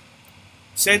agreement.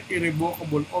 Said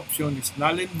irrevocable option is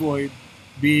null and void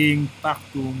being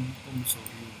pactum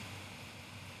commissorium.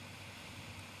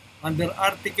 Under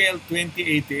Article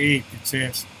 2088, it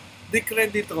says, the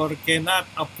creditor cannot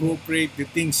appropriate the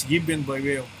things given by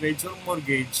way of pledge or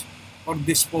mortgage or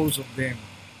dispose of them.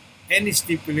 Any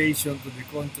stipulation to the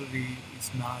contrary is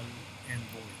null and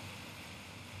void.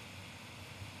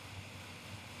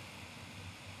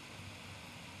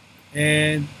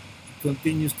 And it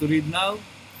continues to read now.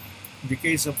 In the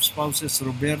case of spouses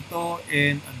Roberto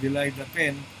and Adelaida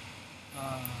Pen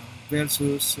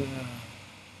versus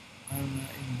Ana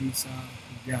Indisa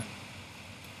Puglian.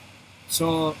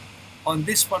 So, on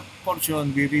this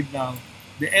portion, we read now,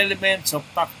 the elements of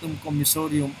pactum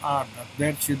commissorium are that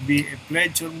there should be a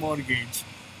pledge or mortgage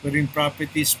wherein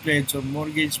property is pledged or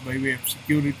mortgaged by way of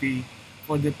security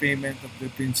for the payment of the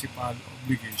principal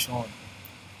obligation.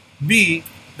 B,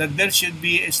 that there should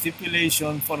be a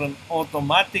stipulation for an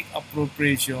automatic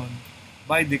appropriation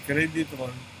by the creditor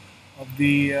of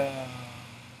the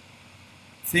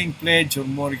thing pledged or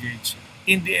mortgage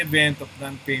in the event of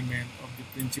non-payment of the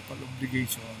principal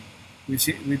obligation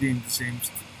within the same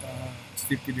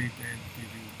stipulated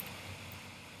period.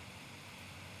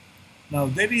 Now,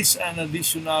 there is an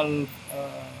additional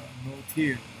note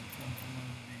here from one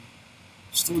of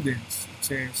the students. It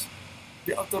says,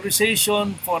 the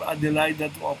authorization for Adelaida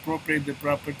to appropriate the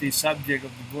property subject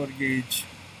of the mortgage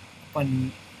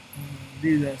upon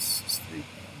Lida's state.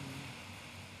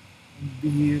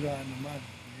 Bihira naman.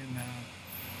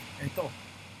 Ito.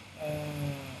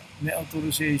 May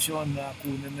authorization na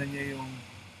kunan na niya yung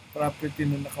property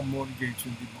na naka-mortgage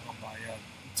hindi makabayad.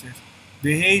 It says,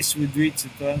 the haste with which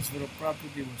the transfer of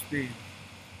property was paid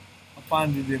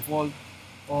upon the default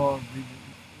or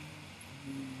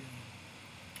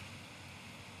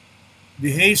the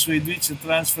haste with which the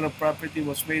transfer of property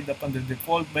was made upon the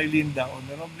default by Linda on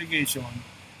her obligation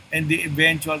and the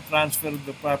eventual transfer of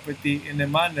the property in a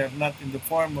manner not in the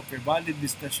form of a valid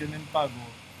discussion and pago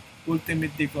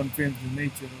ultimately confirms the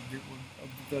nature of the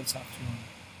transaction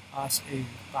as a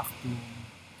pactum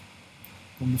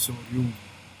commissorium.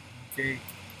 Okay,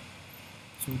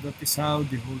 so that is how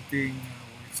the whole thing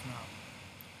works now.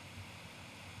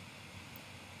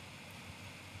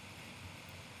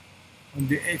 On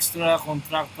the extra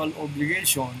contractual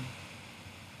obligation,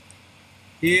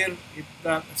 here it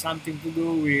has something to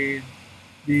do with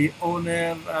the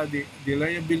owner, the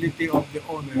liability of the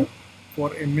owner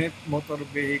for a motor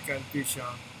vehicle fishing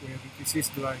where it is his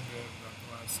driver that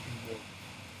was involved.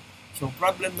 So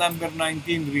problem number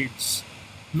 19 reads,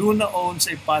 Luna owns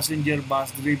a passenger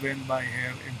bus driven by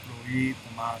her employee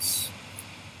Tomas.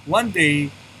 One day,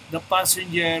 the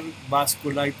passenger bus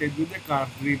collided with a car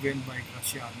driven by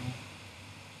Graciano.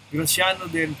 Graciano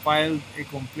then filed a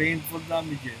complaint for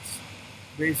damages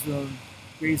based on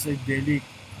quasi-delict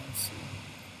as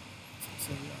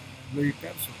a lay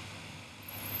person.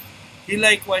 He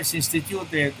likewise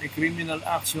instituted a criminal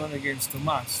action against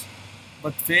Tomas,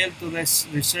 but failed to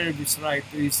reserve his right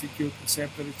to institute a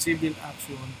separate civil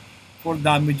action for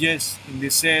damages in the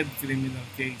said criminal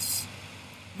case.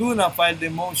 Luna filed a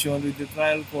motion with the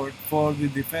trial court for the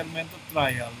deferment of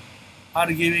trial,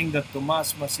 arguing that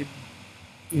Tomas must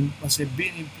have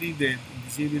been impleaded in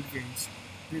the civil case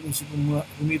because he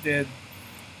committed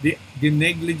the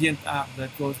negligent act that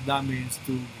caused damage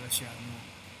to Graciano.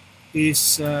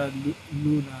 Is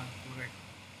Luna correct?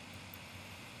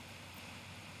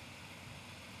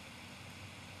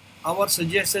 Our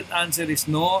suggested answer is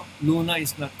no, Luna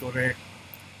is not correct.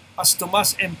 As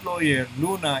Tomas' employer,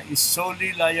 Luna is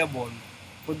solely liable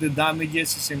for the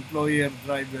damages his employer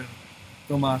driver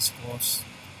Tomas caused.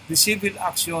 The civil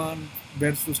action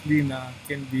versus Luna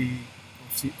can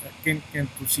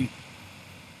proceed.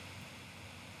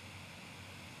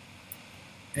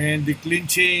 And the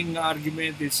clinching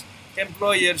argument is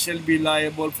employers shall be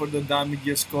liable for the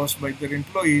damages caused by their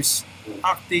employees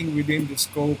acting within the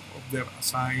scope of their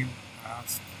assigned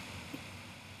task.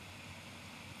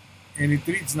 And it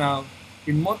reads now,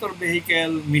 in motor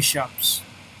vehicle mishaps,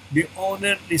 the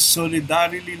owner is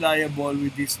solidarily liable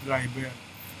with his driver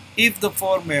if the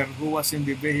former who was in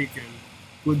the vehicle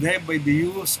could have, by the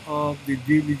use of the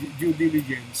due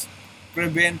diligence,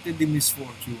 prevented the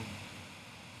misfortune.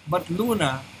 But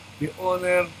Luna, the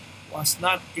owner, was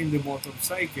not in the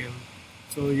motorcycle,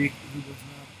 so he does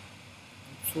not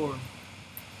absorb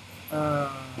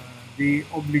the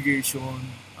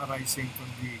obligation arising from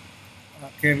the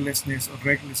carelessness or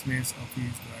recklessness of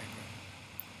his driver.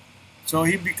 So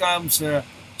he becomes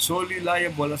solely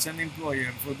liable as an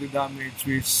employer for the damage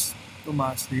which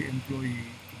Tomas, the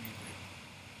employee, committed.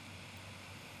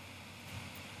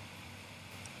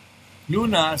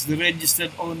 Luna, as the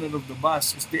registered owner of the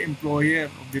bus, is the employer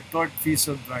of the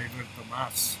tortfeasor driver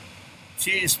Tomas.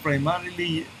 She is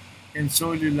primarily and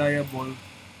solely liable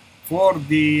for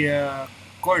the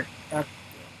court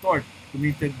tort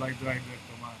committed by driver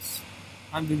Tomas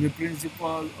under the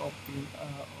principle of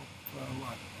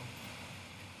what?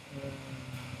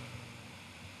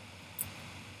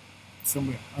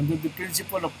 Somewhere. Under the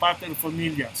principle of pater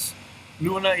familias,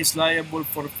 Luna is liable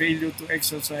for failure to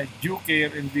exercise due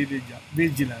care and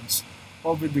vigilance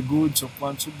over the goods of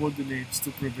one subordinates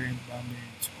to prevent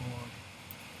damage or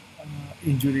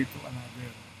injury to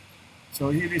another. So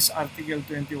here is Article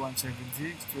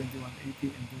 2176, 2180,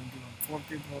 and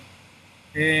 2144,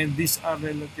 and these are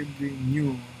relatively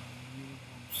new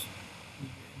rules in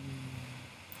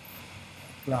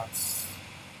the class.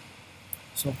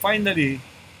 So finally,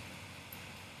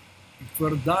 if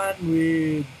we're done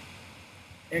with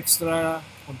extra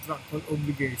contractual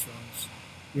obligations,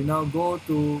 we now go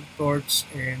to torts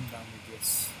and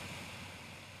damages.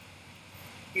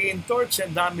 In torts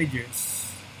and damages,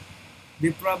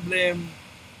 the problem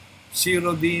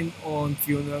zeroed in on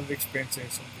funeral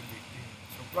expenses of the victim.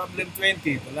 So problem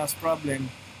 20, the last problem,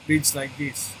 reads like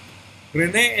this.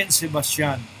 Rene and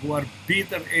Sebastian, who are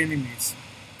bitter enemies,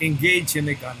 engage in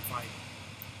a gunfight.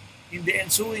 In the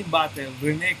ensuing battle,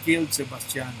 Rene killed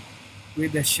Sebastian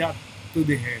with a shot to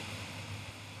the head.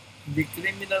 In the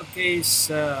criminal case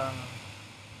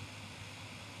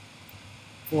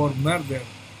for murder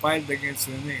filed against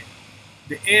Rene,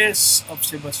 the heirs of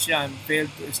Sebastian failed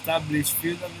to establish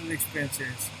funeral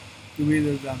expenses to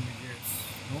wither damages.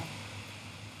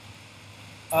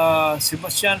 No?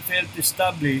 Sebastian failed to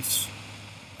establish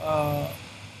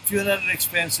funeral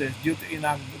expenses due to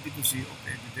inadequacy of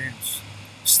evidence.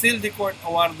 Still, the court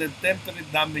awarded temporary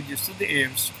damages to the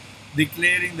heirs,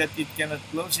 declaring that it cannot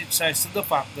close its eyes to the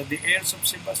fact that the heirs of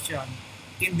Sebastian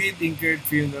indeed incurred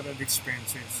funeral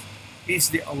expenses. Is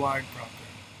the award proper?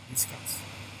 Discuss.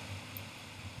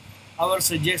 Our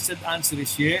suggested answer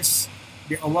is yes.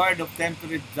 The award of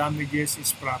temporary damages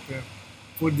is proper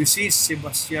for deceased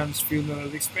Sebastian's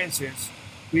funeral expenses,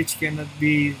 which cannot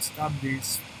be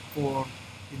established for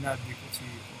inadequacy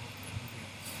of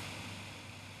evidence.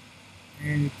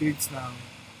 And it reads now,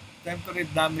 temporary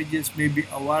damages may be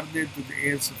awarded to the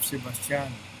heirs of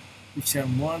Sebastian, which are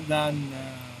more than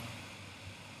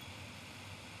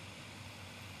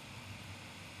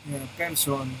a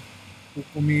person who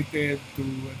committed to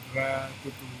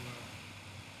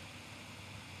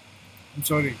I'm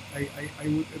sorry, I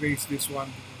would erase this one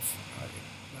because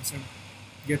it doesn't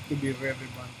get to be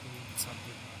relevant to the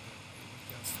subject matter.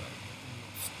 I was just getting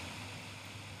lost.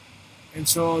 And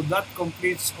so that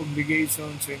completes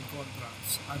obligations and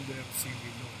contracts under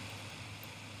civil law.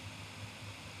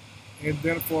 And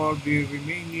therefore, the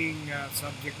remaining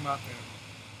subject matter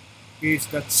is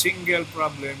that single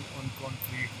problem on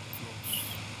conflict clause.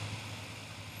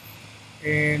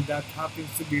 And that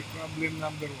happens to be problem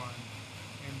number 1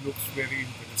 and looks very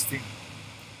interesting.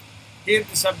 Here,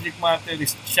 the subject matter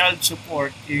is child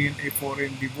support in a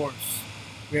foreign divorce,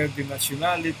 where the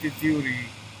nationality theory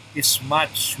is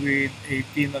matched with a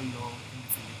penal law in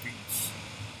the Philippines.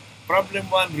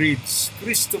 Problem 1 reads,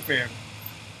 Christopher,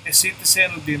 a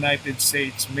citizen of the United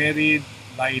States, married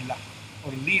Lila,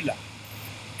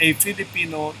 a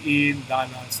Filipino in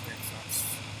Dallas, Texas.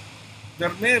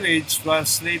 Their marriage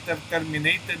was later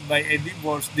terminated by a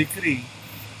divorce decree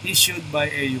issued by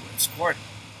a U.S. court.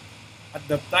 At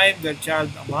the time their child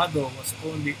Amado was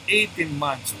only 18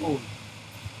 months old,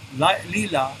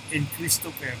 Lila and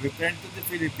Christopher returned to the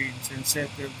Philippines and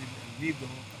settled in El Nido.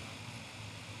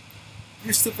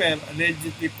 Christopher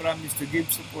allegedly promised to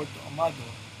give support to Amado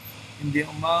in the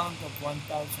amount of $1,000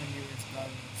 per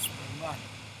month,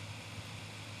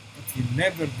 but he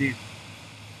never did.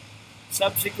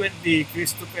 Subsequently,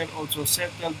 Christopher also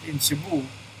settled in Cebu,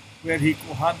 where he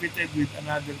cohabited with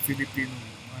another Filipino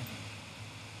woman.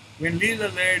 When Lila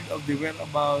learned of the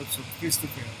whereabouts of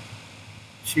Christopher,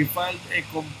 she filed a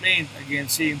complaint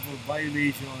against him for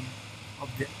violation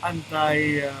of the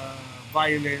anti-violence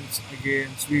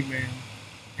against women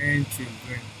and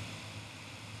children.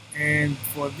 And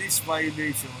for this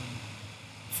violation,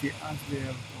 she asked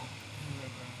her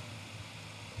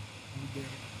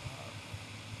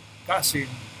cousin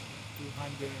to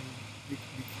handle the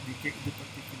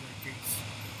particular case.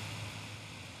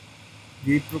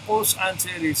 The proposed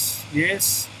answer is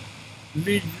yes,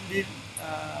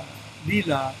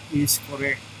 Lila is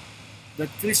correct that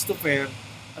Christopher,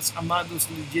 as Amado's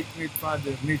legitimate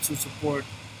father, needs to support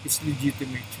his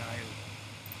legitimate child.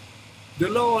 The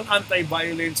law on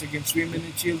anti-violence against women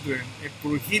and children, a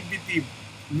prohibitive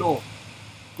law,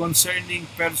 concerning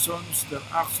persons, their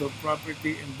acts or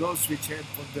property, and those which have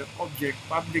for their object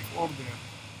public order,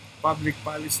 public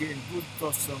policy, and good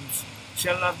customs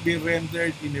shall not be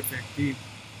rendered ineffective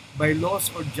by laws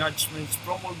or judgments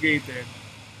promulgated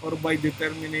or by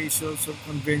determinations or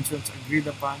conventions agreed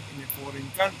upon in a foreign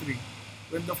country.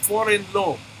 When the foreign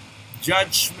law,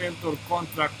 judgment, or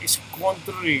contract is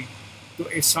contrary to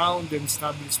a sound and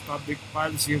established public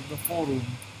policy of the forum,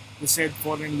 the said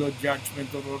foreign law,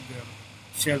 judgment, or order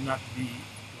shall not be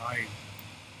applied.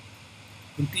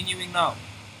 Continuing now.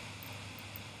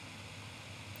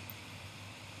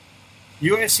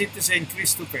 U.S. citizen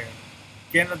Christopher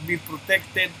cannot be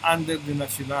protected under the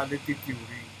nationality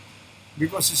theory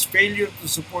because his failure to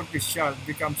support his child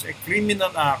becomes a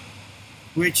criminal act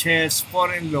which his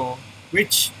foreign law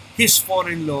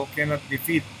cannot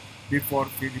defeat before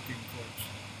Philippine courts.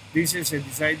 This is a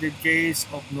decided case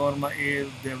of Norma L.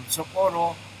 del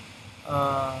Socorro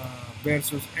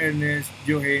versus Ernest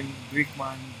Johann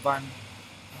Brickman van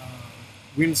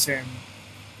Wilson,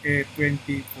 a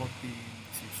 2014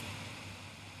 decision.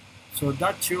 So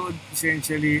that should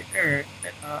essentially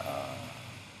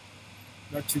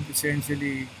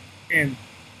end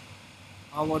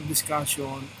our discussion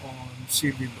on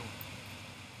civil law.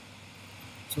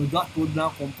 So that would now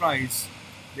comprise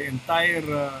the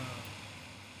entire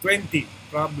 20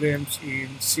 problems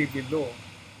in civil law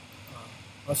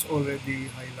as already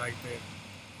highlighted.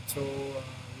 So we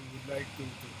would like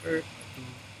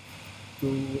to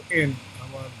end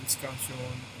our discussion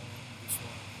on this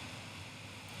one.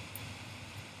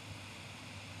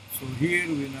 So here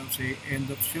we now say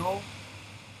end of show,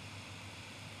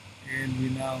 and we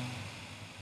now